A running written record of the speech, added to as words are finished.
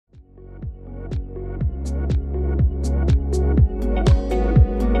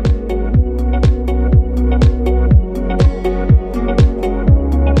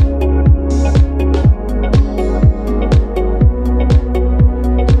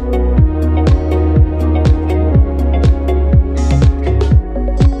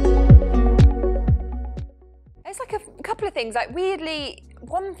things, like weirdly,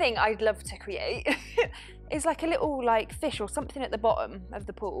 one thing I'd love to create is like a little like fish or something at the bottom of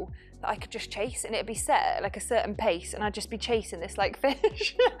the pool that I could just chase, and it'd be set at like a certain pace and I'd just be chasing this like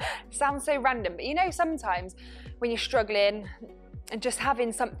fish. Sounds so random, but you know, sometimes when you're struggling and just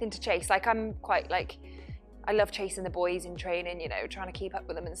having something to chase, like I'm quite like, I love chasing the boys in training, you know, trying to keep up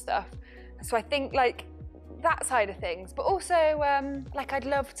with them and stuff. So I think like that side of things, but also like I'd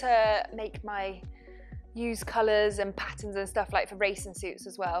love to use colours and patterns and stuff like for racing suits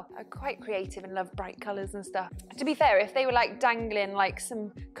as well. I'm quite creative and love bright colours and stuff. To be fair, if they were like dangling like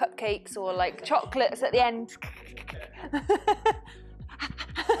some cupcakes or like chocolates at the end.